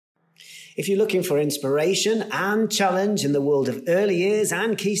If you're looking for inspiration and challenge in the world of early years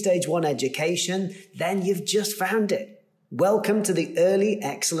and Key Stage 1 education, then you've just found it. Welcome to the Early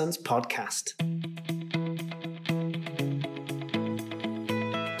Excellence Podcast.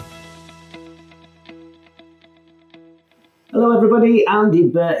 Hello everybody, Andy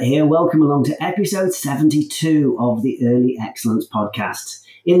Burt here. Welcome along to episode 72 of the Early Excellence Podcast.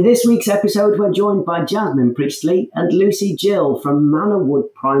 In this week's episode, we're joined by Jasmine Priestley and Lucy Gill from Manor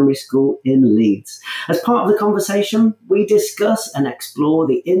Primary School in Leeds. As part of the conversation, we discuss and explore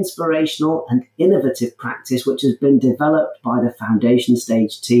the inspirational and innovative practice which has been developed by the foundation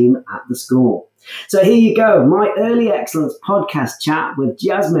stage team at the school. So here you go, my Early Excellence Podcast chat with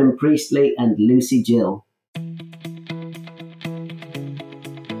Jasmine Priestley and Lucy Gill.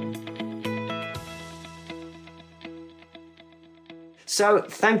 So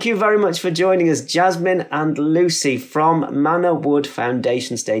thank you very much for joining us, Jasmine and Lucy from Manor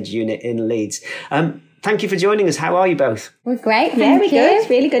Foundation Stage Unit in Leeds. Thank you for joining us. How are you both? We're great, very good,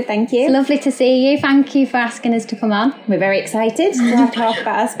 really good, thank you. It's lovely to see you. Thank you for asking us to come on. We're very excited to talk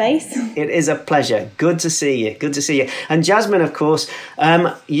about our space. It is a pleasure. Good to see you. Good to see you. And Jasmine, of course,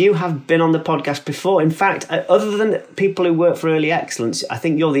 you have been on the podcast before. In fact, other than people who work for Early Excellence, I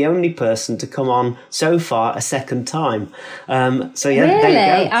think you're the only person to come on so far a second time. So yeah, really?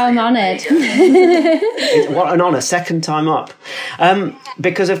 There you go. I'm honoured. What an honour, second time up.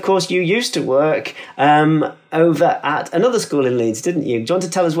 Because, of course, you used to work over at another school in Leeds, didn't you? Do you want to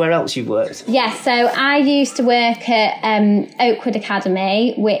tell us where else you've worked? Yes, so I used to work at Oakwood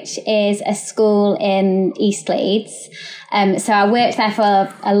Academy, which is a school in East Leeds. So I worked there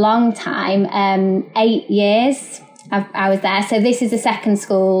for a long time, 8 years. I was there. So this is the second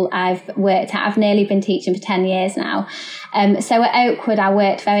school I've worked at. I've nearly been teaching for 10 years now. So at Oakwood, I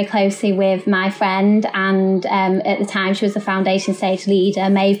worked very closely with my friend, and at the time she was the foundation stage leader,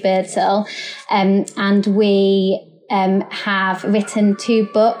 Maeve Birdsall, and we have written 2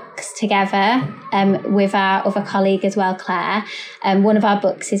 books together with our other colleague as well, Claire. One of our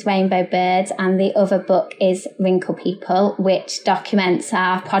books is Rainbow Birds, and the other book is Wrinkle People, which documents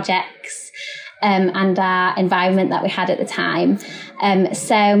our projects and our environment that we had at the time.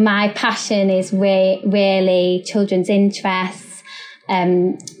 So my passion is really children's interests,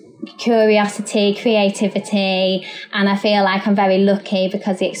 curiosity, creativity, and I feel like I'm very lucky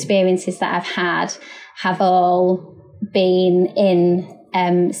because the experiences that I've had have all been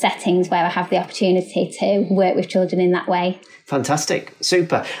in settings where I have the opportunity to work with children in that way. Fantastic.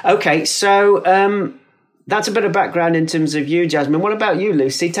 Super. Okay, so that's a bit of background in terms of you, Jasmine. What about you,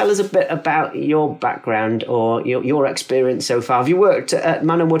 Lucy? Tell us a bit about your background or your experience so far. Have you worked at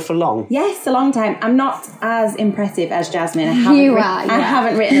Manor for long? Yes, a long time. I'm not as impressive as Jasmine. I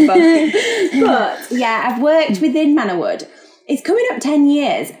haven't written a book. But yeah, I've worked within Manor. It's coming up 10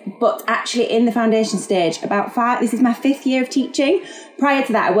 years, but actually in the foundation stage, about 5. This is my 5th year of teaching. Prior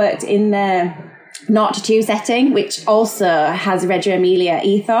to that, I worked in the 0 to 2 setting, which also has a Reggio Emilia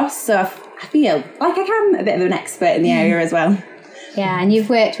ethos. So I feel like I'm a bit of an expert in the area as well. Yeah, and you've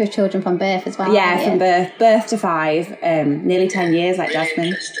worked with children from birth as well. Yeah, from birth to 5, nearly 10 years like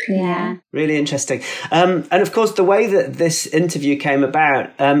Jasmine. Yeah. Really interesting. And of course, the way that this interview came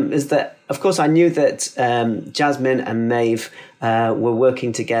about is that, of course, I knew that Jasmine and Maeve were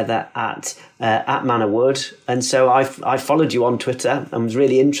working together at Manor, and so I followed you on Twitter and was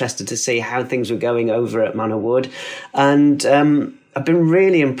really interested to see how things were going over at Manor, and I've been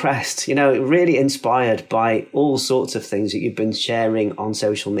really impressed, really inspired by all sorts of things that you've been sharing on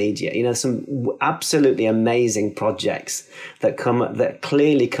social media. Some absolutely amazing projects that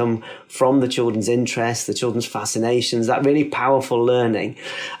clearly come from the children's interests, the children's fascinations, that really powerful learning.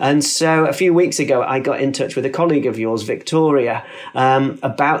 And so a few weeks ago, I got in touch with a colleague of yours, Victoria,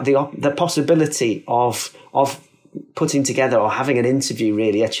 about the possibility of putting together or having an interview,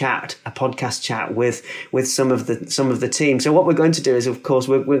 really a podcast chat with some of the team. So what we're going to do is, of course,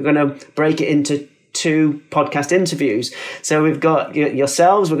 we're going to break it into 2 podcast interviews. So we've got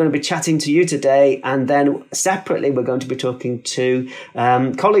yourselves, we're going to be chatting to you today, and then separately we're going to be talking to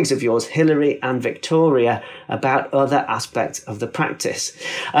colleagues of yours, Hilary and Victoria, about other aspects of the practice.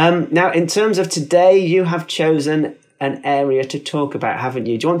 Now, in terms of today, you have chosen an area to talk about, haven't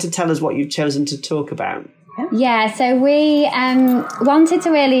you? Do you want to tell us what you've chosen to talk about? Yeah, so we wanted to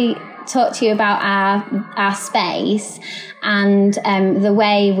really talk to you about our space and the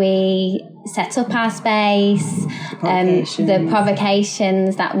way we set up our space the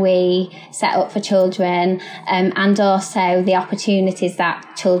provocations that we set up for children, and also the opportunities that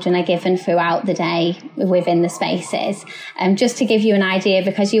children are given throughout the day within the spaces. Just to give you an idea,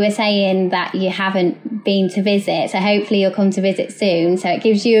 because you were saying that you haven't been to visit, so hopefully you'll come to visit soon. So it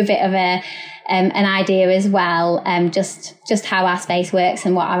gives you a bit of an idea as well, just how our space works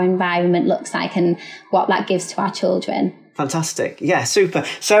and what our environment looks like and what that gives to our children. Fantastic. Yeah, super.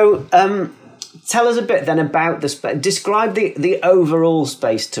 So tell us a bit then about the space. Describe the overall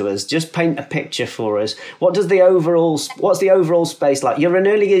space to us. Just paint a picture for us. What's the overall space like? You're an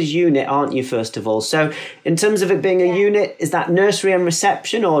early years unit, aren't you, first of all? So in terms of it being a unit, is that nursery and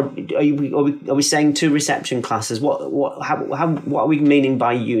reception, or are we saying 2 reception classes? What are we meaning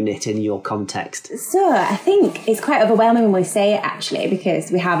by unit in your context? So I think it's quite overwhelming when we say it, actually,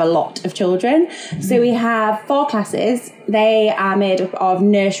 because we have a lot of children. Mm-hmm. So we have 4 classes. They are made up of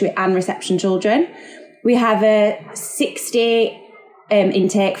nursery and reception children. We have a 60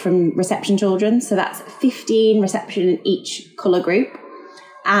 intake from reception children, so that's 15 reception in each colour group.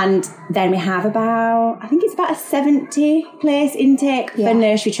 And then we have about a 70 place intake for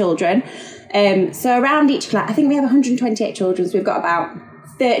nursery children. So around each class, I think we have 128 children, so we've got about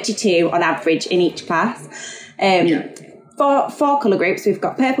 32 on average in each class. Four colour groups. We've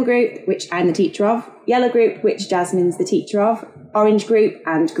got purple group, which I'm the teacher of, yellow group, which Jasmine's the teacher of, orange group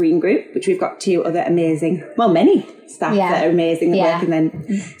and green group, which we've got 2 other amazing, many staff that are amazing that work in them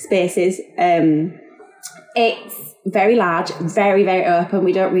spaces. It's very large, very, very open.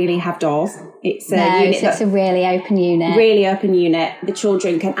 We don't really have doors. It's a unit. It's a really open unit. Really open unit. The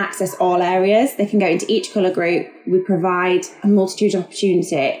children can access all areas. They can go into each colour group. We provide a multitude of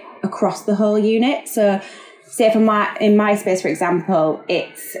opportunity across the whole unit. So say in my space, for example,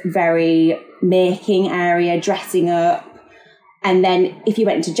 it's very making area, dressing up. And then if you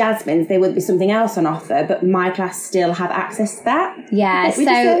went into Jasmine's, there would be something else on offer, but my class still have access to that. Yeah,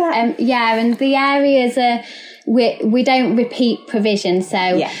 and the areas are... We don't repeat provision.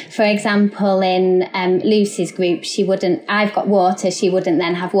 So, for example, in Lucy's group, I've got water, she wouldn't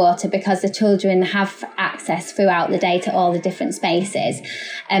then have water, because the children have access throughout the day to all the different spaces.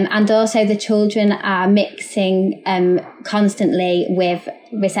 And also the children are mixing constantly with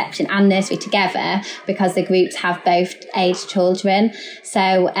reception and nursery together, because the groups have both age children.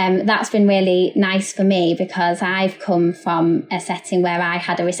 So that's been really nice for me, because I've come from a setting where I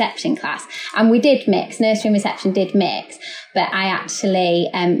had a reception class, and we did mix, nursery and reception did mix, but I actually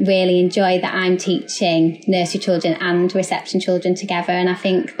really enjoy that I'm teaching nursery children and reception children together, and I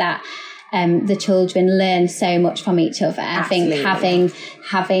think that the children learn so much from each other. Absolutely. I think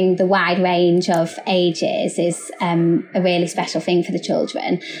having the wide range of ages is a really special thing for the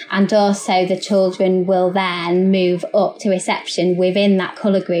children. And also the children will then move up to reception within that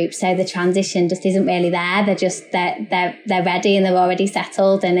colour group, so the transition just isn't really there. They're ready and they're already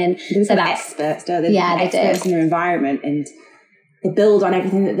settled, and then so that's experts, don't they? Yeah, they experts in their environment, and they build on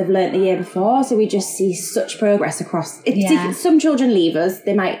everything that they've learnt the year before. So we just see such progress across. Some children leave us.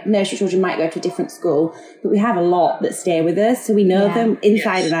 Nursery children might go to a different school, but we have a lot that stay with us. So we know them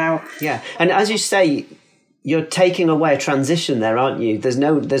inside and out. Yeah. And as you say, you're taking away a transition there, aren't you? There's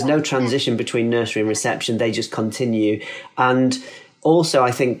no transition between nursery and reception. They just continue. And also,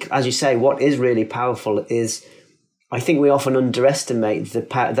 I think, as you say, what is really powerful is, I think we often underestimate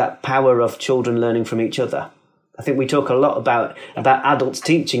that power of children learning from each other. I think we talk a lot about adults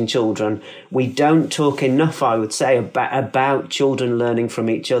teaching children. We don't talk enough, I would say, about children learning from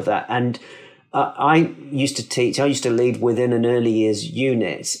each other. And I used to lead within an early years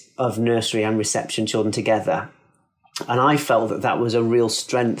unit of nursery and reception children together. And I felt that was a real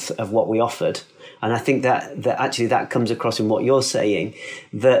strength of what we offered. And I think that actually that comes across in what you're saying,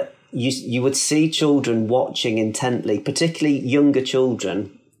 that you would see children watching intently, particularly younger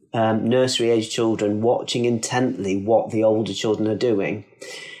children, nursery age children, watching intently what the older children are doing.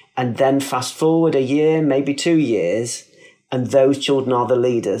 And then fast forward a year, maybe 2 years, and those children are the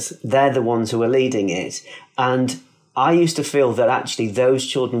leaders. They're the ones who are leading it. And I used to feel that actually those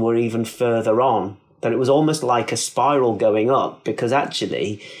children were even further on, that it was almost like a spiral going up, because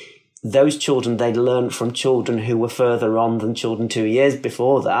actually those children, they'd learned from children who were further on than children 2 years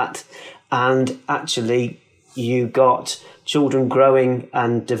before that. And actually you got children growing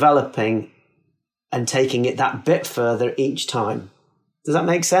and developing and taking it that bit further each time. Does that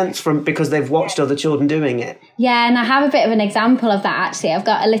make sense? Because they've watched other children doing it? Yeah, and I have a bit of an example of that, actually. I've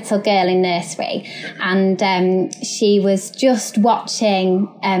got a little girl in nursery, and she was just watching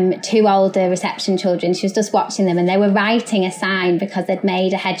two older reception children. She was just watching them, and they were writing a sign because they'd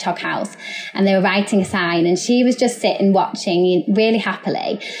made a hedgehog house, and they were writing a sign, and she was just sitting watching really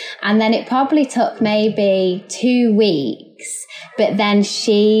happily. And then it probably took maybe 2 weeks, but then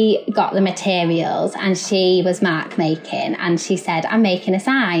she got the materials and she was mark making, and she said, I'm making a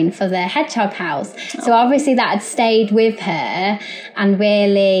sign for the hedgehog house. So obviously that had stayed with her,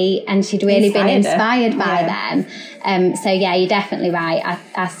 and she'd really been inspired by them. So yeah, you're definitely right.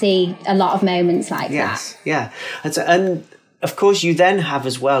 I see a lot of moments like that. Yes, yeah. And of course you then have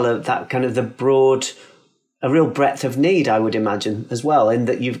as well that kind of a real breadth of need, I would imagine, as well, in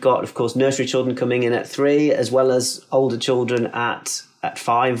that you've got, of course, nursery children coming in at 3, as well as older children at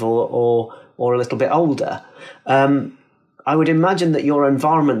 5 or a little bit older. I would imagine that your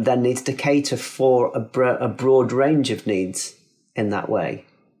environment then needs to cater for a broad range of needs in that way.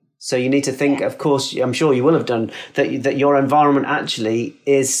 So you need to think, of course, I'm sure you will have done, that your environment actually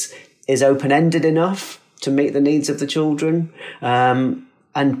is open-ended enough to meet the needs of the children,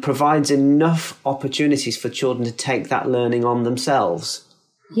 and provides enough opportunities for children to take that learning on themselves.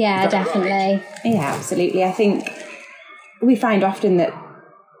 Yeah, definitely. Yeah, absolutely. I think we find often that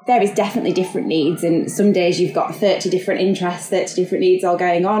there is definitely different needs, and some days you've got 30 different interests, 30 different needs all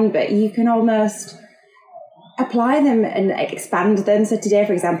going on, but you can almost apply them and expand them. So today,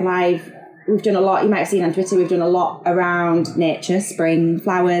 for example, we've done a lot, you might have seen on Twitter, we've done a lot around nature, spring,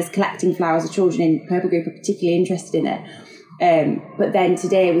 flowers, collecting flowers. The children in Purple Group are particularly interested in it. But then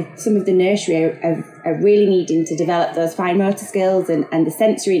today, with some of the nursery are really needing to develop those fine motor skills and the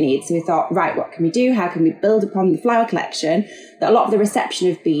sensory needs. So we thought, right, what can we do? How can we build upon the flower collection that a lot of the reception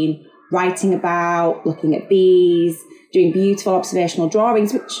have been writing about, looking at bees, doing beautiful observational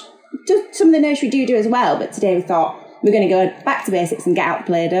drawings, which some of the nursery do as well. But today we thought we're going to go back to basics and get out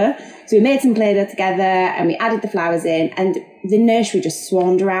Play-Doh. So we made some Play-Doh together and we added the flowers in, and the nursery just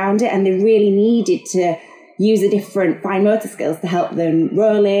swarmed around it, and they really needed to use the different fine motor skills to help them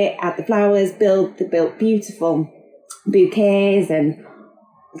roll it, add the flowers, build beautiful bouquets, and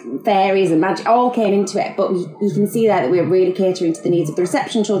fairies and magic all came into it. But you can see there that we're really catering to the needs of the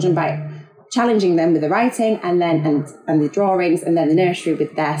reception children by challenging them with the writing and the drawings, and then the nursery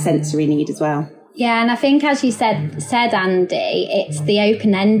with their sensory need as well. Yeah, and I think, as you said, Andy, it's the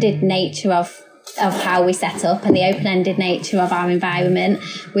open-ended nature of how we set up and the open-ended nature of our environment.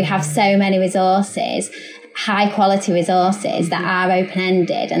 We have so many resources, high quality resources that are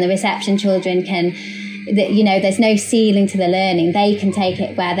open-ended, and the reception children can, there's no ceiling to the learning. They can take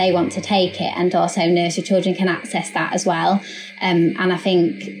it where they want to take it, and also nursery children can access that as well. And I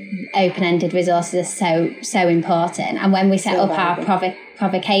think open-ended resources are so important. And when we set up our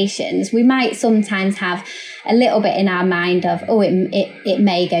provocations, we might sometimes have a little bit in our mind of, it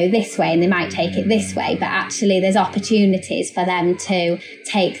may go this way, and they might take it this way, but actually there's opportunities for them to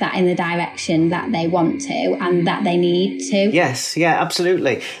take that in the direction that they want to and that they need to. Yes, yeah,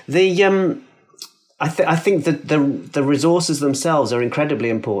 absolutely. I think that the resources themselves are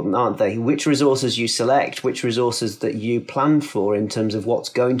incredibly important, aren't they? Which resources you select, which resources that you plan for in terms of what's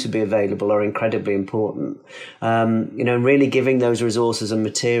going to be available are incredibly important. Really giving those resources and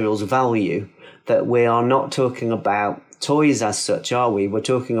materials value, that we are not talking about toys as such, are we? We're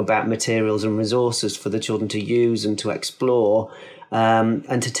talking about materials and resources for the children to use and to explore,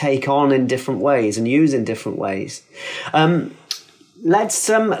 and to take on in different ways and use in different ways. Let's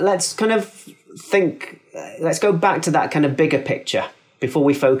kind of think, let's go back to that kind of bigger picture before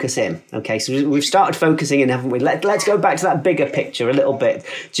we focus in. Okay, so we've started focusing in, haven't we? Let's go back to that bigger picture a little bit,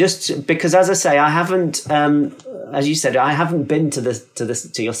 just because, as I say, I haven't, as you said, I haven't been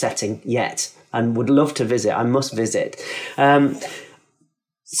to your setting yet, and would love to visit. I must visit.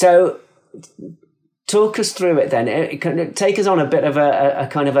 So talk us through it then. Take us on a bit of a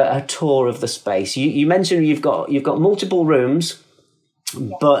kind of a tour of the space. You mentioned you've got multiple rooms,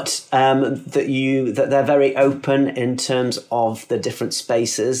 but that they're very open in terms of the different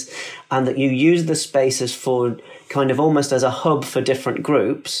spaces, and that you use the spaces for kind of almost as a hub for different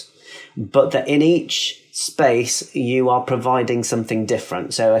groups, but that in each space you are providing something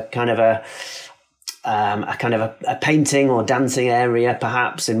different. So a kind of a painting or dancing area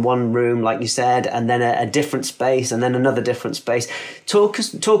perhaps in one room, like you said, and then a different space, and then another different space. Talk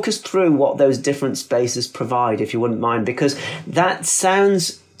us through what those different spaces provide, if you wouldn't mind, because that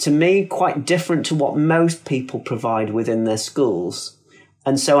sounds to me quite different to what most people provide within their schools.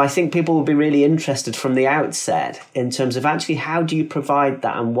 And so I think people will be really interested from the outset in terms of actually how do you provide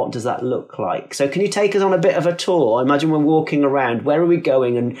that and what does that look like? So can you take us on a bit of a tour? I imagine we're walking around. Where are we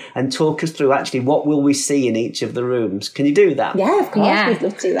going? And talk us through actually what will we see in each of the rooms? Can you do that? Yeah, of course. Yeah. We'd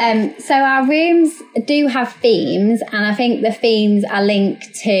love to do that. So our rooms do have themes, and I think the themes are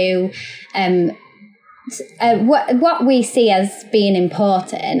linked to what we see as being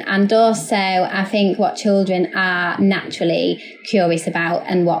important, and also I think what children are naturally curious about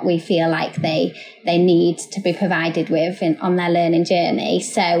and what we feel like they need to be provided with on their learning journey.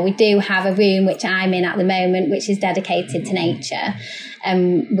 So we do have a room which I'm in at the moment, which is dedicated to nature,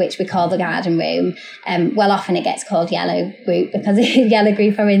 which we call the garden room. Well, often it gets called Yellow Group because Yellow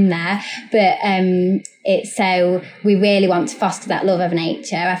Group are in there, but it's so we really want to foster that love of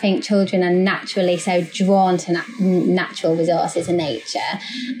nature. I think children are naturally so drawn to natural resources and nature,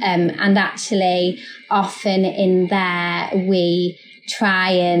 and actually often in there we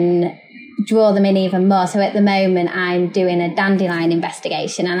try and draw them in even more. So at the moment I'm doing a dandelion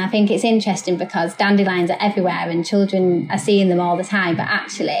investigation, and I think it's interesting because dandelions are everywhere and children are seeing them all the time, but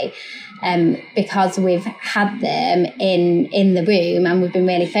actually because we've had them in the room and we've been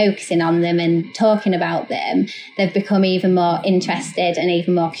really focusing on them and talking about them, they've become even more interested and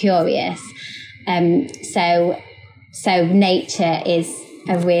even more curious. So nature is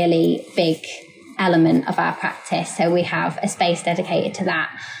a really big element of our practice. So we have a space dedicated to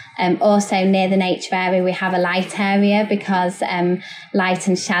that. Also near the nature area, we have a light area because light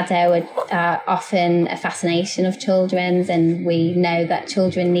and shadow are often a fascination of children's, and we know that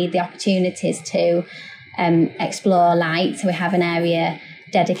children need the opportunities to explore light. So we have an area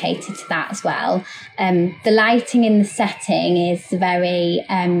dedicated to that as well. The lighting in the setting is very,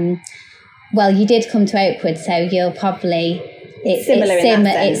 well, you did come to Oakwood, so you'll probably... It's similar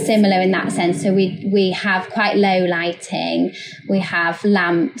in that sense. So we have quite low lighting, we have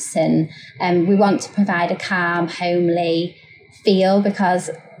lamps, and we want to provide a calm, homely feel because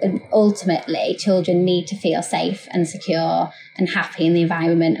ultimately children need to feel safe and secure and happy in the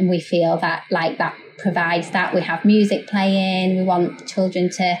environment, and we feel that that provides that. We have music playing, we want the children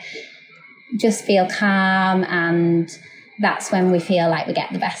to just feel calm, and that's when we feel like we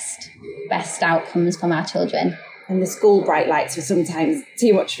get the best outcomes from our children. And the school bright lights were sometimes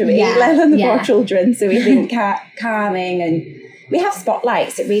too much for me, let alone the poor children. So we think calming, and we have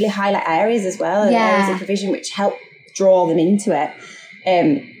spotlights that really highlight areas as well, and areas of provision which help draw them into it.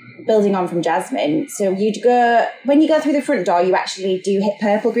 Building on from Jasmine, so when you go through the front door, you actually do hit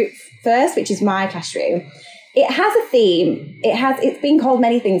Purple Group first, which is my classroom. It has a theme. It's been called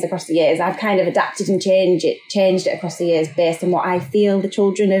many things across the years. I've kind of adapted and changed it across the years based on what I feel the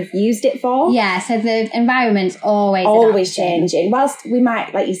children have used it for. Yeah, so the environment's always changing. Whilst we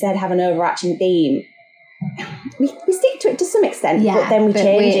might, like you said, have an overarching theme, we stick to it to some extent, but then we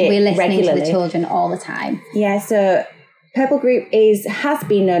change it we're listening regularly to the children all the time. Yeah, so Purple Group has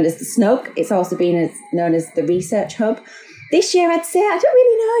been known as the Snug. It's also been known as the Research Hub. This year, I'd say, I don't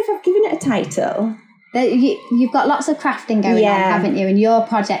really know if I've given it a title. You've got lots of crafting going on, haven't you? And your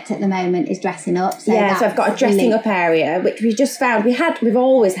project at the moment is dressing up. So so I've got a dressing up area, which we just found. We've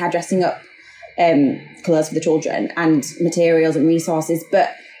always had dressing up clothes for the children and materials and resources,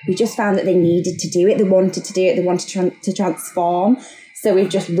 but we just found that they needed to do it. They wanted to do it. They wanted to transform. So we've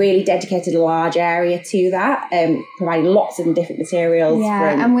just really dedicated a large area to that, providing lots of different materials.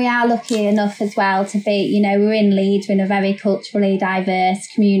 Yeah, and we are lucky enough as well to be, we're in Leeds, we're in a very culturally diverse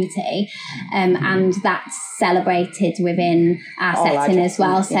community, and that's celebrated within our setting as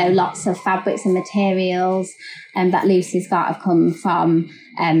well. So lots of fabrics and materials that Lucy's got have come from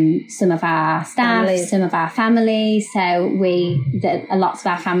some of our staff, some of our families. So lots of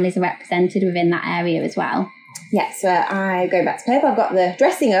our families are represented within that area as well. Yeah, so going back to paper, I've got the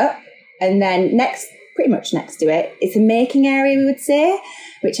dressing up, and then pretty much next to it, it's a making area, we would say,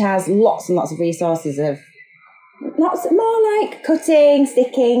 which has lots and lots of resources of more like cutting,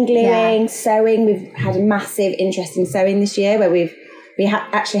 sticking, gluing, sewing. We've had a massive interest in sewing this year, where we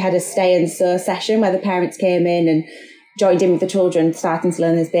actually had a stay and sew session where the parents came in and joined in with the children, starting to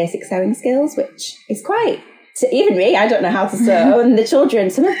learn those basic sewing skills, which is quite... So even me, I don't know how to sew, and the children,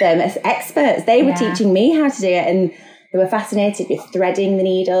 some of them are experts. They were teaching me how to do it, and they were fascinated with threading the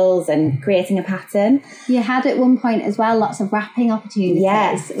needles and creating a pattern. You had at one point as well lots of wrapping opportunities.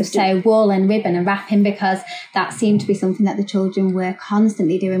 Yes. So wool and ribbon and wrapping, because that seemed to be something that the children were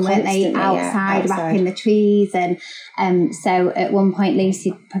constantly doing, weren't they? Outside, wrapping the trees. And so at one point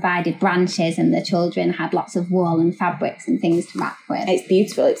Lucy provided branches, and the children had lots of wool and fabrics and things to wrap with. It's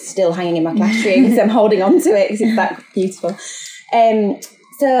beautiful. It's still hanging in my classroom because I'm holding on to it because it's that beautiful.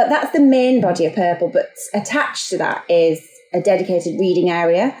 So that's the main body of Purple, but attached to that is a dedicated reading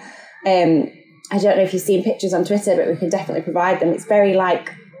area. I don't know if you've seen pictures on Twitter, but we can definitely provide them. It's very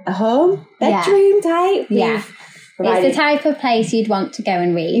like a home, bedroom type. Yeah. It's the type of place you'd want to go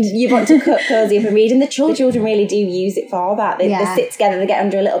and read. You want to cozy up and read. And the children really do use it for that. They sit together, they get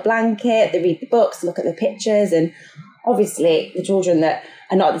under a little blanket, they read the books, look at the pictures. And obviously the children that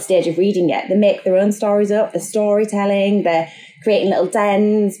are not at the stage of reading yet, they make their own stories up, they're storytelling, they're creating little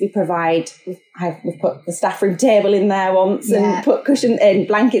dens. We've put the staff room table in there once and put cushion and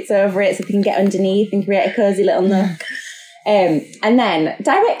blankets over it so they can get underneath and create a cozy little nook. And then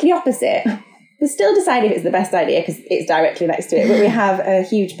directly opposite, we're still deciding if it's the best idea because it's directly next to it, but we have a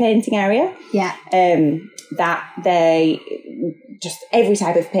huge painting area. Yeah. That they just every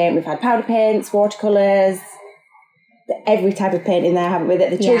type of paint. We've had powder paints, watercolours, every type of paint in there, haven't we?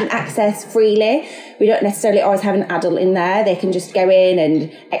 That the children access freely. We don't necessarily always have an adult in there. They can just go in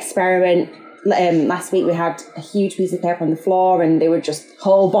and experiment. Last week we had a huge piece of paper on the floor and they were just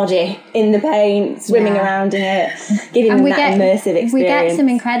whole body in the paint, swimming around in it, giving them that immersive experience. We get some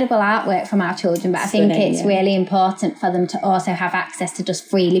incredible artwork from our children, but I think it's really important for them to also have access to just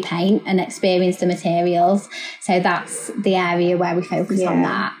freely paint and experience the materials. So that's the area where we focus on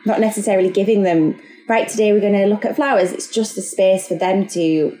that. Not necessarily giving them, right, today we're going to look at flowers. It's just a space for them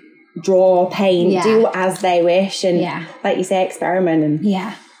to draw, paint, do as they wish and, like you say, experiment and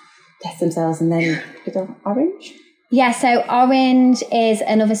test themselves. And then orange. Yeah, so orange is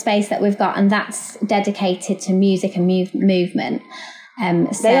another space that we've got, and that's dedicated to music and movement.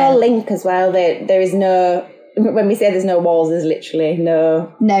 They all link as well. There is no, when we say there's no walls, there's literally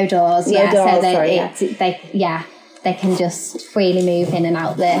no doors. No doors, so they can just freely move in and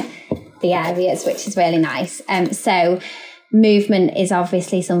out the areas, which is really nice. So movement is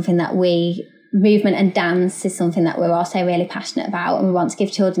obviously something that movement and dance is something that we're also really passionate about, and we want to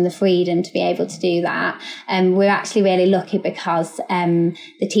give children the freedom to be able to do that. We're actually really lucky because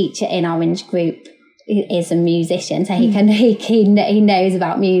the teacher in Orange Group is a musician, so he knows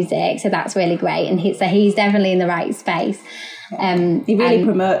about music, so that's really great, and he's definitely in the right space. He really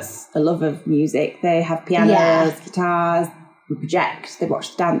promotes a love of music. They have pianos, guitars, they project, they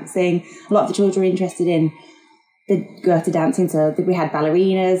watch dancing. A lot of the children are interested in, they go to dancing, so we had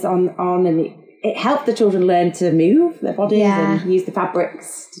ballerinas on and it helped the children learn to move their bodies and use the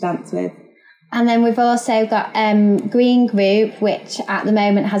fabrics to dance with. And then we've also got Green Group, which at the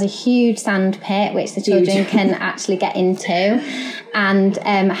moment has a huge sand pit, which the children can actually get into, and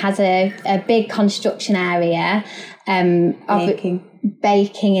has a big construction area.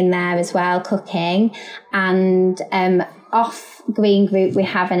 Baking in there as well, cooking. And off Green Group, we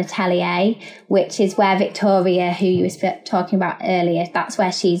have an atelier, which is where Victoria, who you were talking about earlier, that's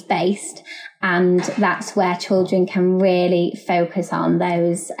where she's based. And that's where children can really focus on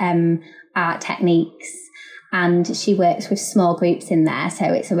those art techniques. And she works with small groups in there. So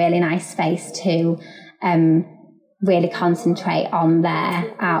it's a really nice space to really concentrate on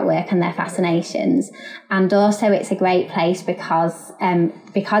their artwork and their fascinations. And also it's a great place because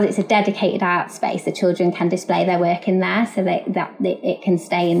it's a dedicated art space, the children can display their work in there so that it can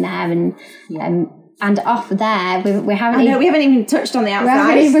stay in there. And off there, we haven't even touched on the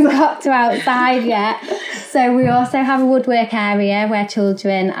outside. We haven't even got to outside yet. So we also have a woodwork area where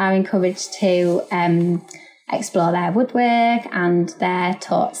children are encouraged to explore their woodwork, and they're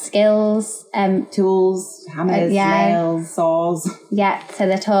taught skills, tools, hammers, nails, saws. Yeah, so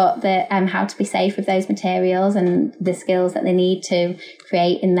they're taught how to be safe with those materials and the skills that they need to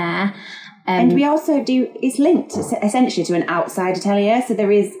create in there. And we also it's linked essentially to an outside atelier, so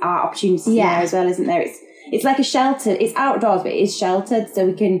there is art opportunities there as well, isn't there? It's like a sheltered, it's outdoors, but it is sheltered, so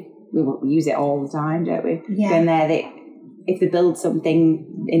we use it all the time, don't we? Yeah. Go in there, if they build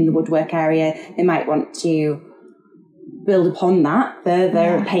something in the woodwork area, they might want to build upon that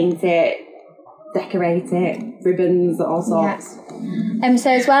further, paint it, decorate it, ribbons, all sorts. So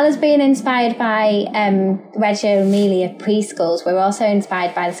as well as being inspired by Reggio Emilia preschools, we're also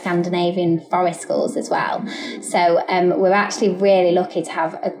inspired by the Scandinavian forest schools as well. So we're actually really lucky to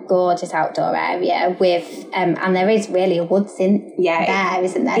have a gorgeous outdoor area with, and there is really a woods in there,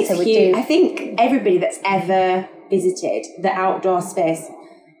 isn't there? It's so huge. I think everybody that's ever visited the outdoor space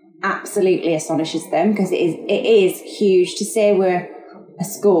absolutely astonishes them, because it is huge. To say we're a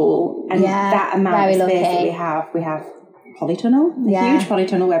school and that amount of space that we have polytunnel, a huge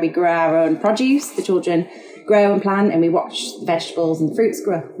polytunnel where we grow our own produce. The children grow and plant, and we watch the vegetables and the fruits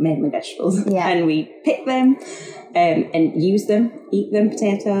grow, mainly vegetables, and we pick them and use them, eat them,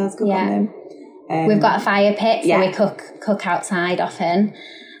 potatoes, cook on them. We've got a fire pit, so we cook outside often.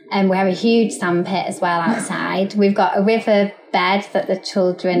 And we have a huge sand pit as well outside. We've got a river bed that the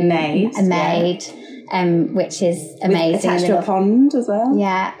children made. which is amazing. Attached to a pond as well.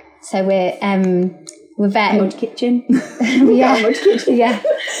 Yeah. So we're very mud kitchen. Yeah, mud kitchen. Yeah.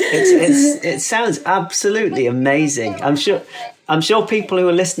 It sounds absolutely amazing. I'm sure people who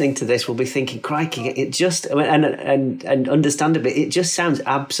are listening to this will be thinking, crikey, it just, and understandably, it just sounds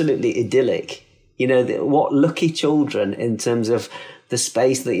absolutely idyllic. You know, what lucky children in terms of the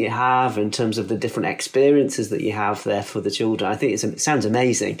space that you have, in terms of the different experiences that you have there for the children. I think it sounds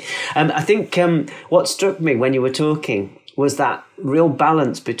amazing. I think what struck me when you were talking was that real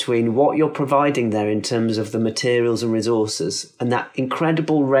balance between what you're providing there in terms of the materials and resources and that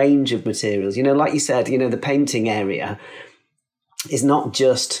incredible range of materials. You know, like you said, you know, the painting area is not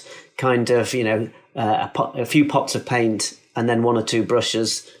just kind of, you know, a few pots of paint and then one or two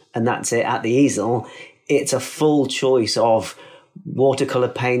brushes and that's it at the easel. It's a full choice of watercolor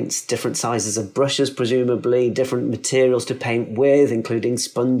paints, different sizes of brushes, presumably, different materials to paint with, including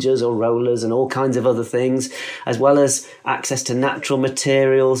sponges or rollers and all kinds of other things, as well as access to natural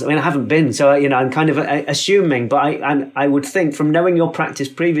materials. I mean, I haven't been, so, you know, I'm kind of assuming, but I would think from knowing your practice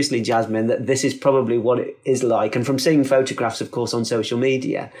previously, Jasmine, that this is probably what it is like. And from seeing photographs, of course, on social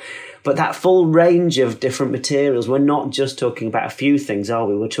media. But that full range of different materials, we're not just talking about a few things, are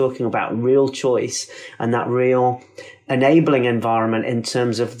we? We're talking about real choice and that real enabling environment in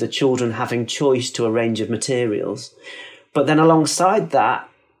terms of the children having choice to a range of materials. But then alongside that,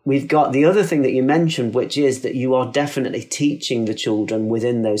 we've got the other thing that you mentioned, which is that you are definitely teaching the children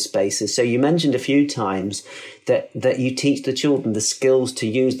within those spaces. So you mentioned a few times that you teach the children the skills to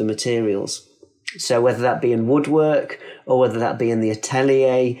use the materials. So whether that be in woodwork or whether that be in the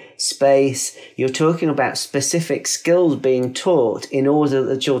atelier space, you're talking about specific skills being taught in order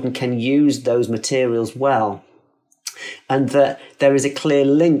that the children can use those materials well. And that there is a clear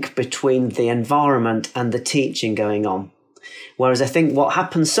link between the environment and the teaching going on. Whereas I think what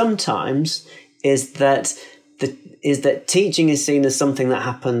happens sometimes is that teaching is seen as something that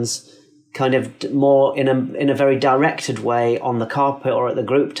happens kind of more in a very directed way on the carpet or at the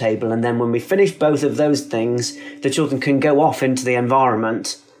group table. And then when we finish both of those things, the children can go off into the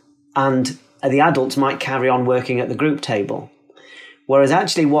environment and the adults might carry on working at the group table. Whereas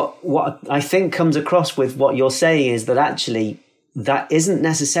actually what I think comes across with what you're saying is that actually that isn't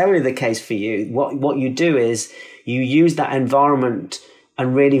necessarily the case for you. What you do is you use that environment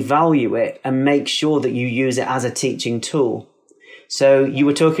and really value it and make sure that you use it as a teaching tool. So you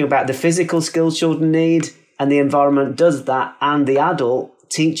were talking about the physical skills children need, and the environment does that, and the adult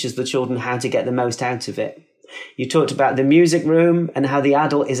teaches the children how to get the most out of it. You talked about the music room and how the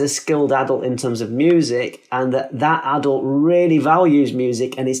adult is a skilled adult in terms of music, and that adult really values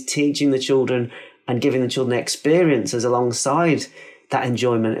music and is teaching the children and giving the children experiences alongside that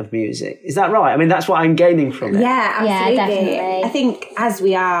enjoyment of music. Is that right? I mean, that's what I'm gaining from it. Yeah, absolutely. Yeah, definitely. I think as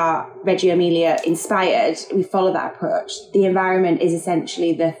we are Reggio Emilia inspired, we follow that approach. The environment is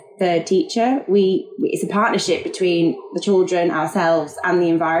essentially the third teacher. It's a partnership between the children, ourselves, and the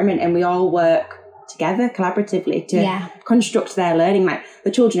environment, and we all work together collaboratively to construct their learning. Like,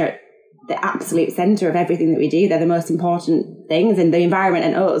 the children are at the absolute centre of everything that we do. They're the most important things, and the environment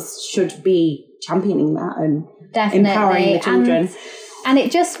and us should be championing that and empowering the children. And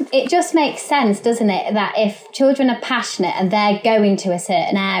it just makes sense, doesn't it, that if children are passionate and they're going to a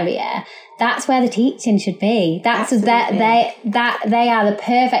certain area, that's where the teaching should be. That's they are the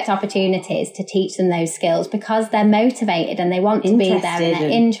perfect opportunities to teach them those skills because they're motivated and they want to be there and they're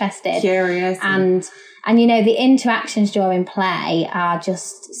interested, curious, and you know, the interactions during play are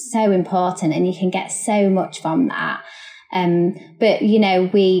just so important, and you can get so much from that. But you know,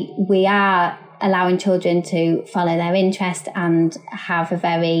 we are allowing children to follow their interest and have a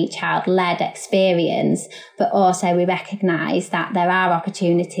very child-led experience, but also we recognise that there are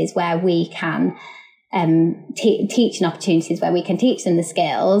opportunities where we can teach, and opportunities where we can teach them the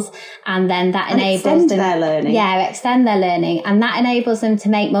skills, and then that enables them extend their learning, and that enables them to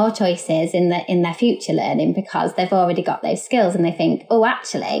make more choices in their future learning because they've already got those skills and they think, oh,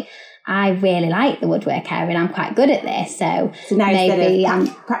 actually, I really like the woodwork area and I'm quite good at this. So now maybe I'm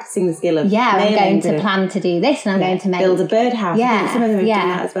practicing the skill of I'm going to plan to do this, and I'm going to build a birdhouse. I think some of them have done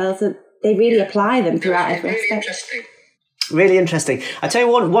that as well. So they really apply them throughout every aspect. Really interesting. I tell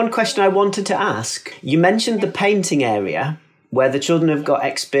you one question I wanted to ask. You mentioned the painting area, where the children have got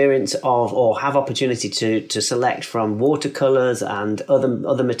experience of or have opportunity to select from watercolours and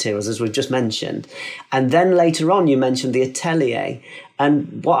other materials, as we've just mentioned. And then later on, you mentioned the atelier.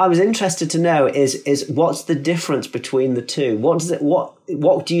 And what I was interested to know is what's the difference between the two?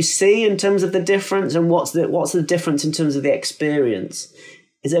 What do you see in terms of the difference, and what's the difference in terms of the experience?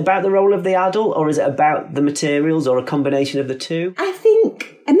 Is it about the role of the adult, or is it about the materials, or a combination of the two? I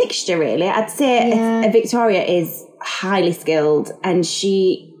think a mixture, really. I'd say Victoria is highly skilled, and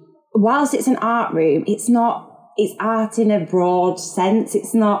whilst it's an art room, it's art in a broad sense.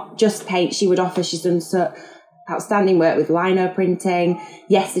 It's not just paint she would offer. She's done so outstanding work with lino printing.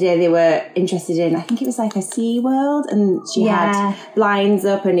 Yesterday they were interested in, I think it was like a sea world, and she had blinds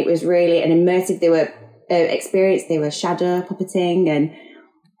up, and it was really an immersive. They were experienced. They were shadow puppeting, and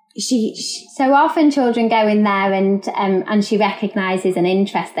she so often children go in there and she recognises an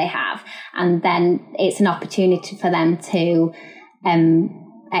interest they have, and then it's an opportunity for them to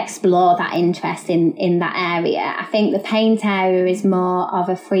explore that interest in that area. I think the paint area is more of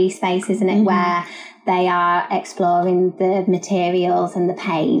a free space, isn't it, where they are exploring the materials and the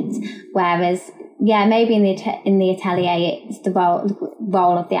paint, whereas maybe in the atelier it's the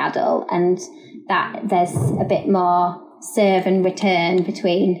role of the adult, and that there's a bit more serve and return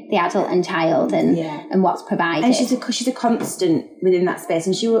between the adult and child and what's provided. And she's a constant within that space.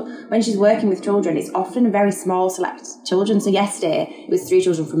 And when she's working with children, it's often a very small select children. So yesterday it was 3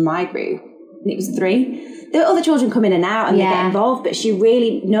 children from my group, and it was 3. There were other children come in and out and they get involved, but she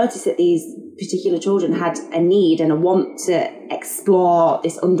really noticed that these particular children had a need and a want to explore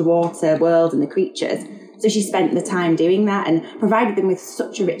this underwater world and the creatures. So she spent the time doing that and provided them with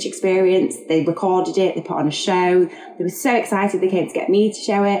such a rich experience. They recorded it, they put on a show. They were so excited they came to get me to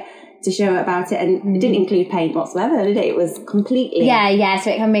show about it. And it didn't include paint whatsoever, did it? It was completely... Yeah,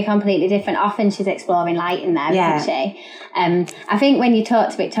 so it can be completely different. Often she's exploring light in there, isn't she? I think when you talk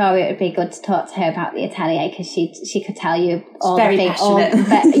to Victoria, it would be good to talk to her about the atelier, because she could tell you all the things,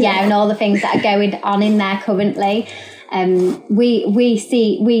 and all the things that are going on in there currently. We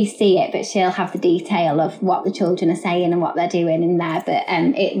see it, but she'll have the detail of what the children are saying and what they're doing in there. But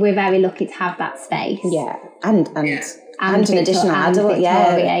we're very lucky to have that space. Yeah, and an additional adult,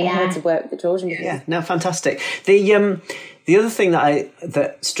 to work with the children. Yeah, no, fantastic. The other thing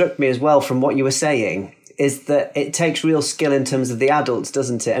that struck me as well from what you were saying is that it takes real skill in terms of the adults,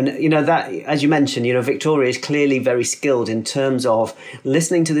 doesn't it? And, that, as you mentioned, Victoria is clearly very skilled in terms of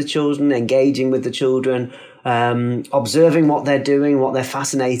listening to the children, engaging with the children, observing what they're doing, what they're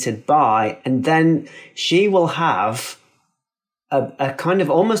fascinated by. And then she will have a kind of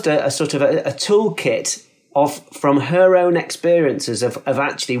almost a sort of a toolkit from her own experiences of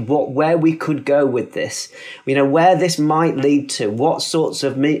actually where we could go with this, where this might lead to, what sorts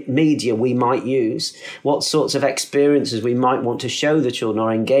of media we might use, what sorts of experiences we might want to show the children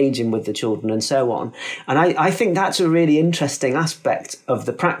or engaging with the children and so on. And I think that's a really interesting aspect of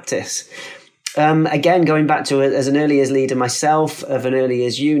the practice. Again, going back to as an early years leader myself of an early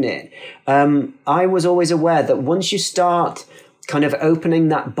years unit, I was always aware that once you start kind of opening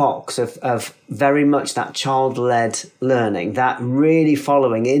that box of very much that child-led learning, that really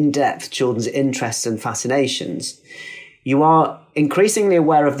following in-depth children's interests and fascinations, you are increasingly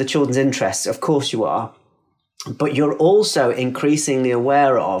aware of the children's interests. Of course you are, but you're also increasingly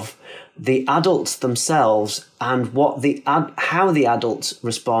aware of the adults themselves and how the adults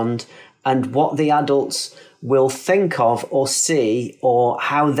respond and what the adults will think of or see, or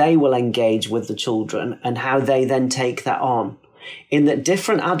how they will engage with the children and how they then take that on. In that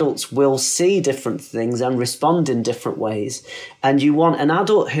different adults will see different things and respond in different ways. And you want an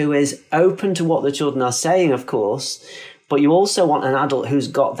adult who is open to what the children are saying, of course, but you also want an adult who's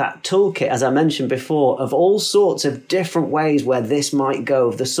got that toolkit, as I mentioned before, of all sorts of different ways where this might go,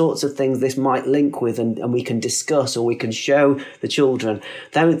 of the sorts of things this might link with and we can discuss or we can show the children.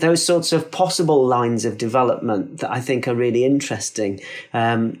 Those sorts of possible lines of development that I think are really interesting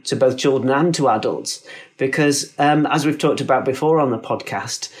to both children and to adults. Because as we've talked about before on the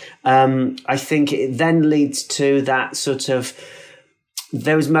podcast, I think it then leads to that sort of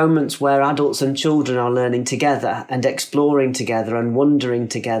those moments where adults and children are learning together and exploring together and wondering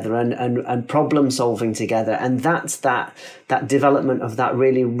together and problem solving together. And that's that development of that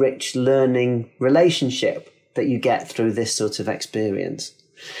really rich learning relationship that you get through this sort of experience.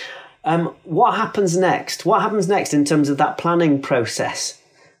 What happens next? What happens next in terms of that planning process?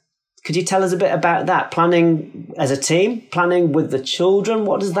 Could you tell us a bit about that? Planning as a team, planning with the children,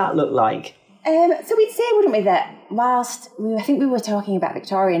 what does that look like? So we'd say, wouldn't we, that I think we were talking about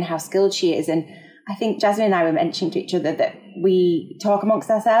Victoria and how skilled she is, and I think Jasmine and I were mentioning to each other that we talk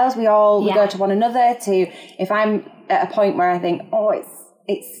amongst ourselves. We go to one another if I'm at a point where I think,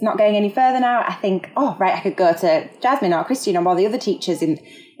 it's not going any further now, I think, I could go to Jasmine or Christine or all the other teachers in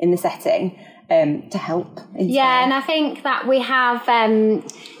the setting to help inspire. Yeah, and I think that we have,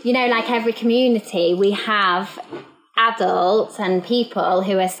 like every community, we have adults and people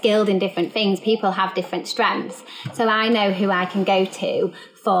who are skilled in different things, people have different strengths. So I know who I can go to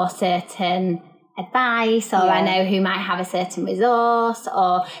for certain advice, or I know who might have a certain resource,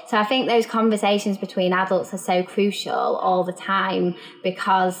 or so I think those conversations between adults are so crucial all the time,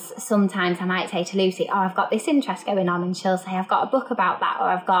 because sometimes I might say to Lucy, oh, I've got this interest going on, and she'll say, I've got a book about that, or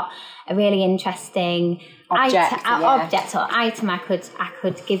I've got a really interesting object or item I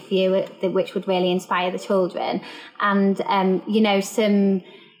could give you which would really inspire the children. And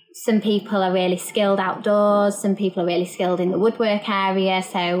some people are really skilled outdoors, some people are really skilled in the woodwork area,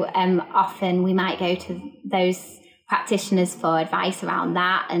 so often we might go to those practitioners for advice around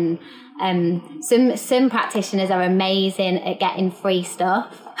that. And some practitioners are amazing at getting free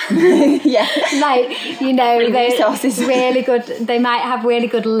stuff. Resources. Really good. They might have really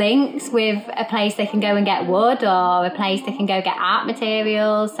good links with a place they can go and get wood, or a place they can go get art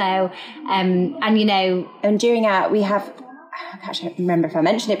materials. So and during we have, I can't remember if I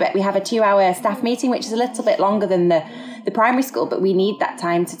mentioned it, but we have a 2-hour staff meeting, which is a little bit longer than the primary school, but we need that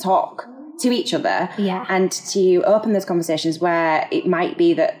time to talk to each other and to open those conversations where it might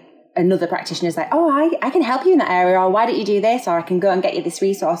be that another practitioner is like, oh, I can help you in that area, or why don't you do this, or I can go and get you this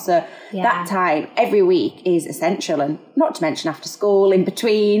resource. So that time every week is essential, and not to mention after school, in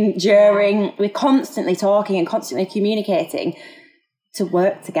between, during, we're constantly talking and constantly communicating to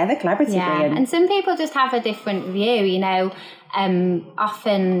work together collaboratively. Yeah, and some people just have a different view,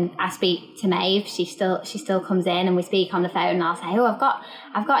 often I speak to Maeve, she still comes in and we speak on the phone, and I'll say, oh,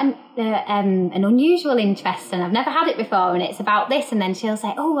 I've got an unusual interest and I've never had it before, and it's about this, and then she'll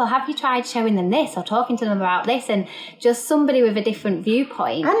say, oh, well, have you tried showing them this or talking to them about this? And just somebody with a different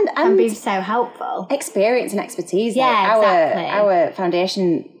viewpoint can be so helpful. Experience and expertise. Yeah, exactly. Our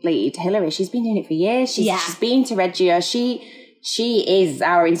foundation lead, Hilary, she's been doing it for years. She's been to Reggio. She is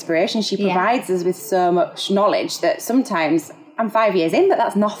our inspiration. She provides us with so much knowledge that sometimes I'm 5 years in, but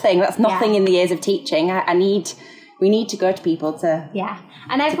that's nothing. That's nothing in the years of teaching. We need to go to people to... Yeah.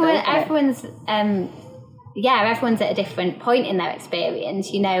 And everyone's at a different point in their experience.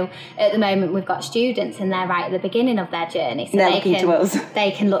 At the moment we've got students and they're right at the beginning of their journey. So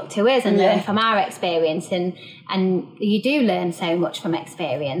they can look to us and learn from our experience. And you do learn so much from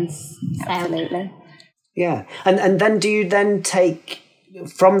experience. So. Absolutely. Yeah. And then do you then take,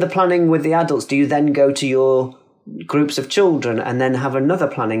 from the planning with the adults, do you then go to your groups of children and then have another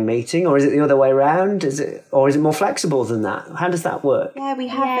planning meeting, or is it the other way around? Is it more flexible than that? How does that work? Yeah, we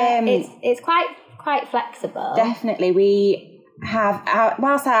have... it's quite flexible. Definitely. We have,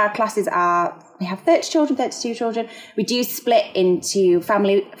 whilst our classes we have 30 children, 32 children, we do split into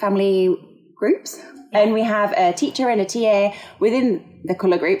family groups. And we have a teacher and a TA within the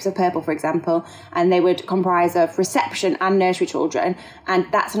colour groups of purple, for example, and they would comprise of reception and nursery children. And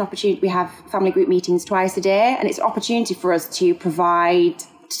that's an opportunity. We have family group meetings twice a day, and it's an opportunity for us to provide,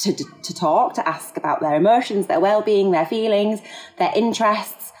 to talk, to ask about their emotions, their well-being, their feelings, their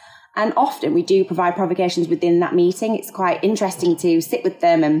interests. And often we do provide provocations within that meeting. It's quite interesting to sit with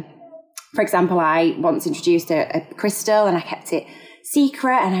them. And for example, I once introduced a crystal and I kept it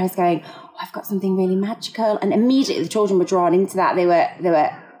secret, and I was going, I've got something really magical, and immediately the children were drawn into that. They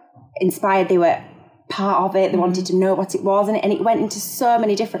were inspired. They were part of it. They wanted to know what it was, and it went into so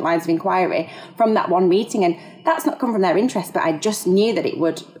many different lines of inquiry from that one meeting. And that's not come from their interest, but I just knew that it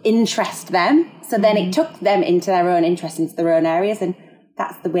would interest them. So then it took them into their own interest, into their own areas, and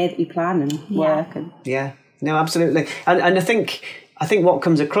that's the way that we plan and work. Yeah, no, absolutely. And I think what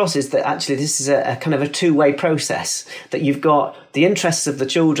comes across is that actually this is a kind of a two-way process, that you've got the interests of the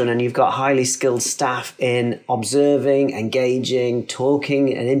children and you've got highly skilled staff in observing, engaging,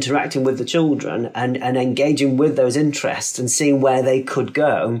 talking and interacting with the children and engaging with those interests and seeing where they could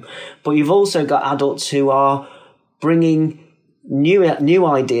go. But you've also got adults who are bringing new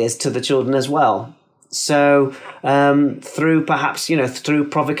ideas to the children as well. So through perhaps, through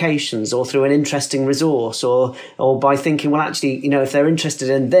provocations or through an interesting resource or by thinking, well, actually, if they're interested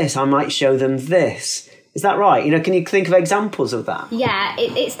in this, I might show them this. Is that right? Can you think of examples of that? Yeah,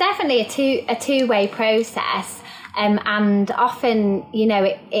 it's definitely a two-way process. And often,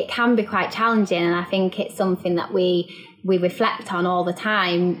 it can be quite challenging. And I think it's something that we reflect on all the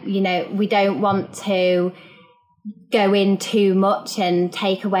time. We don't want to go in too much and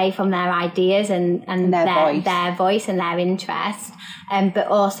take away from their ideas and their voice and their interest. But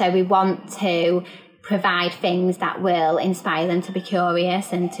also we want to provide things that will inspire them to be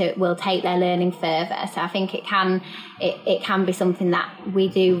curious and will take their learning further. So I think it can be something that we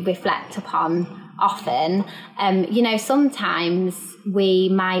do reflect upon often. Sometimes we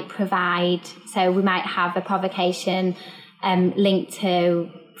might have a provocation linked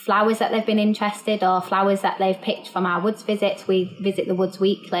to flowers that they've been interested, or flowers that they've picked from our woods visits. We visit the woods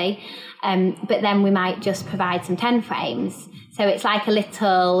weekly, but then we might just provide some 10 frames. So it's like a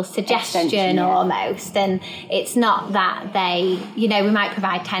little suggestion almost, and it's not that they, we might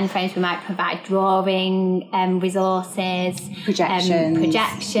provide 10 frames, we might provide drawing resources,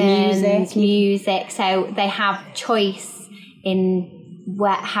 projections, music, so they have choice in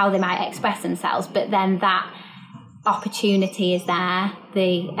how they might express themselves, but then that opportunity is there,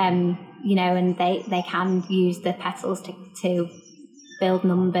 and they can use the petals to build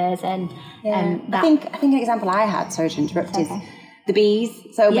numbers and I think an example I had, sorry to interrupt, is the bees.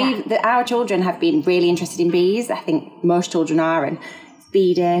 So our children have been really interested in bees. I think most children are, and it's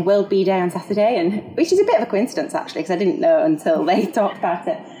Bee Day, World Bee Day on Saturday, and which is a bit of a coincidence actually, because I didn't know until they talked about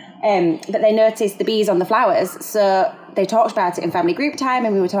it. But they noticed the bees on the flowers, so they talked about it in family group time,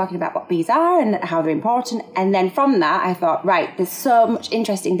 and we were talking about what bees are and how they're important. And then from that, I thought, right, there's so much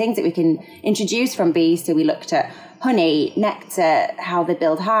interesting things that we can introduce from bees. So we looked at honey, nectar, how they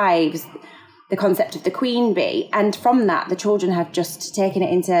build hives, the concept of the queen bee. And from that, the children have just taken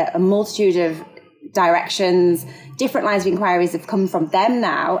it into a multitude of directions. Different lines of inquiries have come from them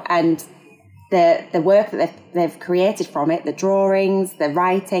now, and the work that they've created from it, the drawings, the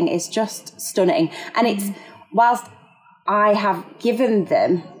writing, is just stunning. And it's, whilst I have given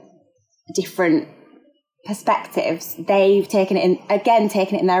them different perspectives, they've taken it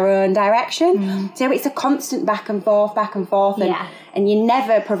in their own direction. So it's a constant back and forth, and you're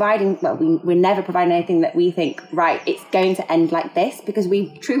never providing, we're never providing anything that we think, right, it's going to end like this, because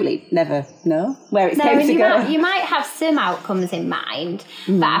we truly never know where it's going to go. You might have some outcomes in mind,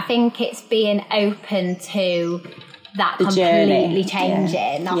 but I think it's being open to that the completely journey.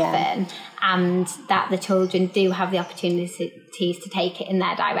 changing often, and that the children do have the opportunities to take it in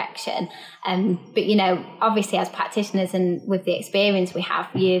their direction. But obviously as practitioners and with the experience we have,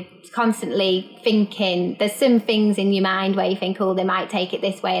 you're constantly thinking, there's some things in your mind where you think, they might take it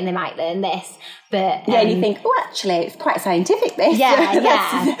this way and they might learn this, but and you think, actually it's quite scientific, this.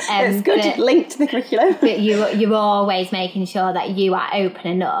 It's good, to link to the curriculum. But you're always making sure that you are open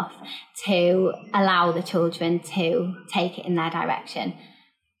enough to allow the children to take it in their direction.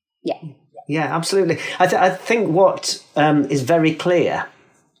 Yeah, absolutely. I think what is very clear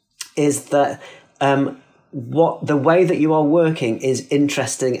is that what the way that you are working is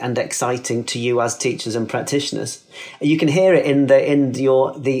interesting and exciting to you as teachers and practitioners. You can hear it in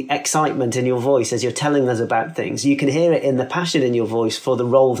the excitement in your voice as you're telling us about things. You can hear it in the passion in your voice for the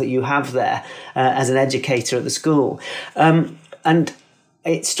role that you have there as an educator at the school. And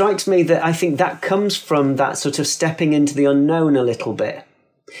it strikes me that I think that comes from that sort of stepping into the unknown a little bit.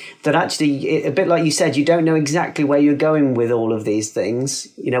 That actually, a bit like you said, you don't know exactly where you're going with all of these things.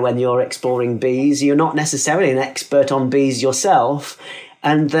 When you're exploring bees, you're not necessarily an expert on bees yourself.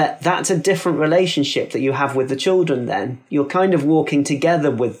 And that's a different relationship that you have with the children then. You're kind of walking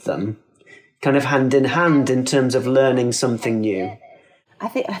together with them, kind of hand in hand in terms of learning something new. I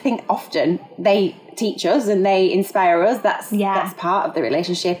think often they teach us and they inspire us. That's part of the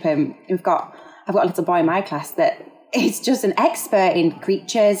relationship. And I've got a little boy in my class that he's just an expert in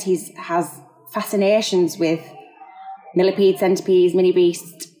creatures. He has fascinations with millipedes, centipedes, mini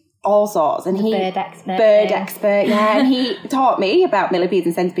beasts, all sorts. And bird expert. And he taught me about millipedes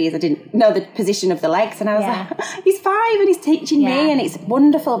and centipedes. I didn't know the position of the legs, and I was like, he's 5 and he's teaching me, and it's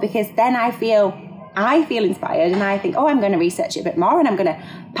wonderful, because then I feel inspired, and I think, I'm going to research it a bit more, and I'm going to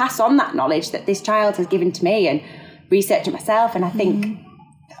pass on that knowledge that this child has given to me and research it myself. And I think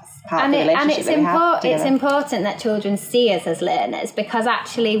it's important that children see us as learners, because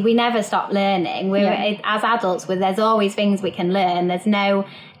actually we never stop learning. As adults, there's always things we can learn. There's no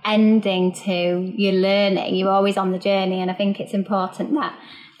ending to your learning. You're always on the journey, and I think it's important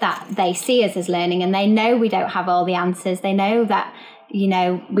that they see us as learning, and they know we don't have all the answers. They know that we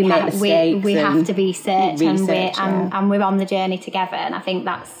have to research, and we're on the journey together. And I think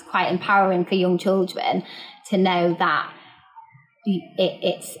that's quite empowering for young children to know that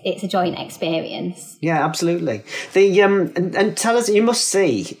it's a joint experience. Yeah, absolutely. And tell us, you must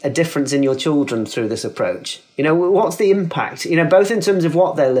see a difference in your children through this approach. What's the impact? Both in terms of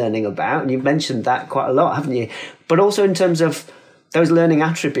what they're learning about, and you've mentioned that quite a lot, haven't you? But also in terms of those learning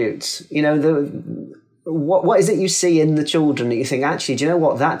attributes. What is it you see in the children that you think, actually, do you know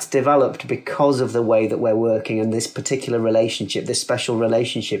what, that's developed because of the way that we're working and this particular relationship, this special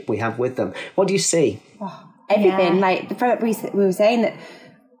relationship we have with them? What do you see? Everything. We were saying that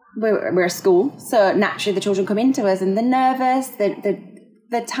we're a school, so naturally the children come into us and they're nervous,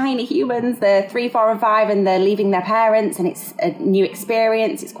 the tiny humans, they're 3, 4 and 5, and they're leaving their parents, and it's a new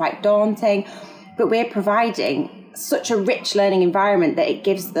experience, it's quite daunting, but we're providing such a rich learning environment that it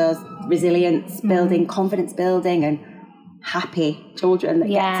gives those resilience building, confidence building, and happy children that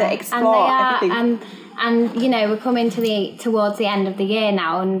get to explore everything. And you know, we're coming towards the end of the year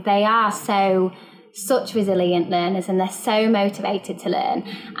now, and they are such resilient learners, and they're so motivated to learn.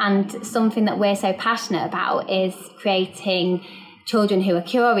 And something that we're so passionate about is creating children who are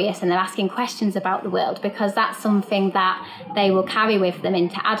curious and they're asking questions about the world, because that's something that they will carry with them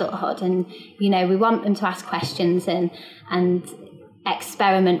into adulthood. And you know, we want them to ask questions and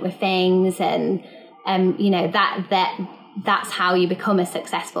experiment with things, and you know, that's how you become a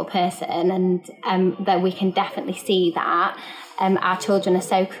successful person. And that we can definitely see that our children are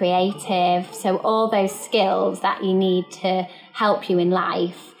so creative, so all those skills that you need to help you in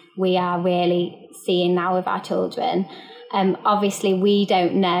life, we are really seeing now with our children. Obviously, we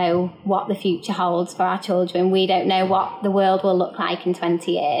don't know what the future holds for our children. We don't know what the world will look like in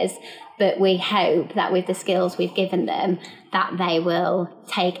 20 years. But we hope that with the skills we've given them, that they will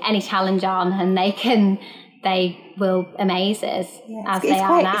take any challenge on, and they will amaze us as they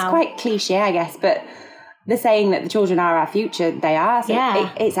are now. It's quite cliche, I guess, but the saying that the children are our future, they are. So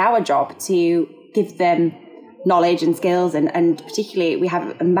it's our job to give them knowledge and skills, and particularly we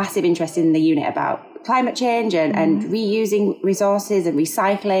have a massive interest in the unit about climate change and reusing resources and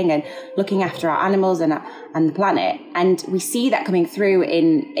recycling and looking after our animals and the planet. And we see that coming through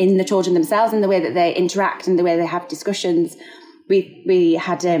in the children themselves, and the way that they interact and the way they have discussions. We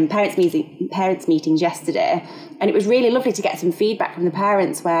had parents meetings yesterday, and it was really lovely to get some feedback from the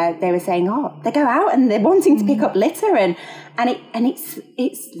parents where they were saying, oh, they go out and they're wanting to pick up litter, and it's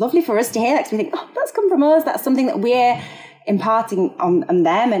lovely for us to hear that, because we think, oh, that's come from us. That's something that we're imparting on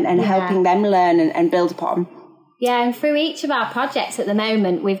them and helping them learn and build upon. Yeah, and through each of our projects at the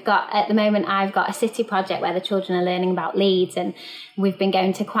moment, I've got a city project where the children are learning about Leeds, and we've been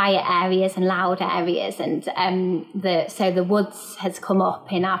going to quiet areas and loud areas, and so the woods has come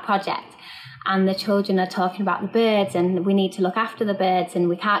up in our project, and the children are talking about the birds, and we need to look after the birds, and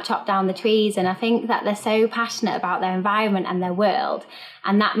we can't chop down the trees. And I think that they're so passionate about their environment and their world,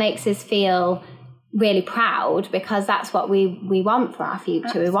 and that makes us feel really proud, because that's what we want for our future.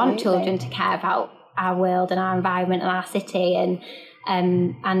 Absolutely. We want children to care about our world and our environment and our city,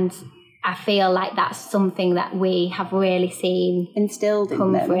 and I feel like that's something that we have really seen instilled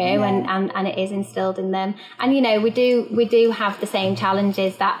come in them. Through, and it is instilled in them. And you know, we do have the same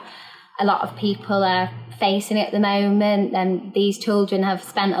challenges that a lot of people are facing at the moment, and these children have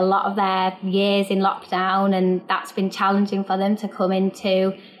spent a lot of their years in lockdown, and that's been challenging for them to come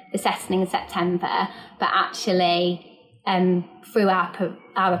into the setting in September. But actually, through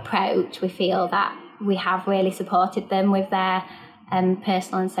our approach, we feel that we have really supported them with their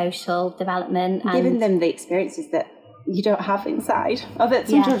personal and social development, and giving them the experiences that you don't have inside, or that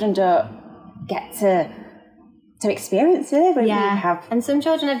some children don't get to experience it. And some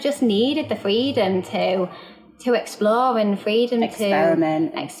children have just needed the freedom to explore, and freedom to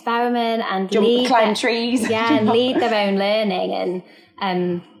experiment and climb trees. And lead their own learning.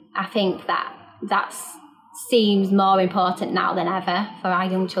 And I think that seems more important now than ever for our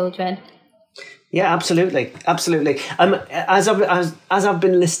young children. Yeah, absolutely. As I've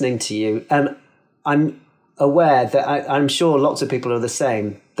been listening to you, I'm aware that I'm sure lots of people are the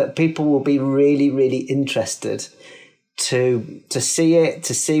same, that people will be really, really interested to see it,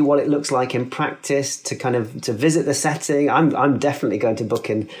 to see what it looks like in practice, to visit the setting. I'm definitely going to book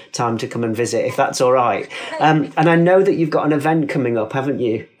in time to come and visit, if that's all right. And I know that you've got an event coming up, haven't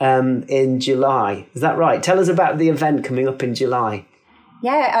you, in July? Is that right? Tell us about the event coming up in July.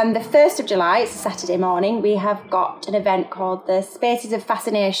 Yeah, the 1st of July, it's a Saturday morning, we have got an event called the Spaces of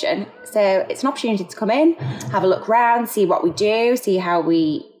Fascination. So it's an opportunity to come in, have a look around, see what we do, see how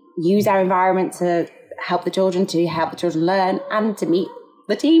we use our environment to help the children learn, and to meet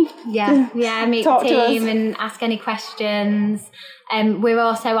the team. Meet the team and ask any questions. We're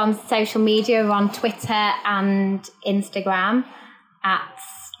also on social media. We're on Twitter and Instagram at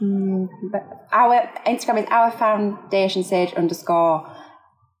our Instagram is our foundation sage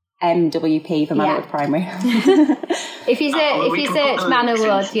 _MWP for Manor Primary. If you search Manor,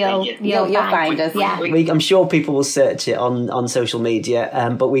 you'll find us. Yeah, I'm sure people will search it on social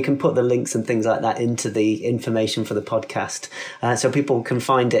media, but we can put the links and things like that into the information for the podcast, so people can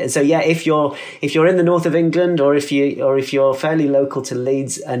find it. And so if you're in the north of England, or if you're fairly local to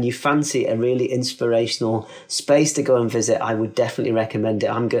Leeds and you fancy a really inspirational space to go and visit, I would definitely recommend it.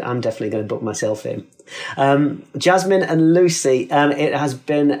 I'm definitely going to book myself in. Jasmine and Lucy, it has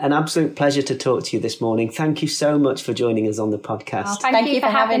been an absolute pleasure to talk to you this morning. Thank you so much for joining us on the podcast. Thank you for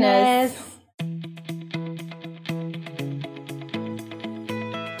having us.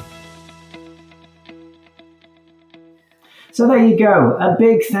 So there you go. A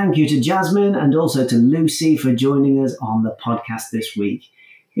big thank you to Jasmine and also to Lucy for joining us on the podcast this week.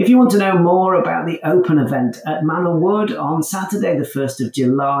 If you want to know more about the open event at Manor Wood on Saturday the 1st of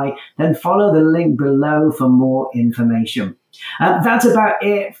July, then follow the link below for more information. That's about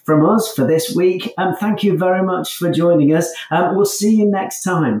it from us for this week. Thank you very much for joining us. We'll see you next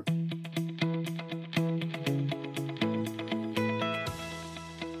time.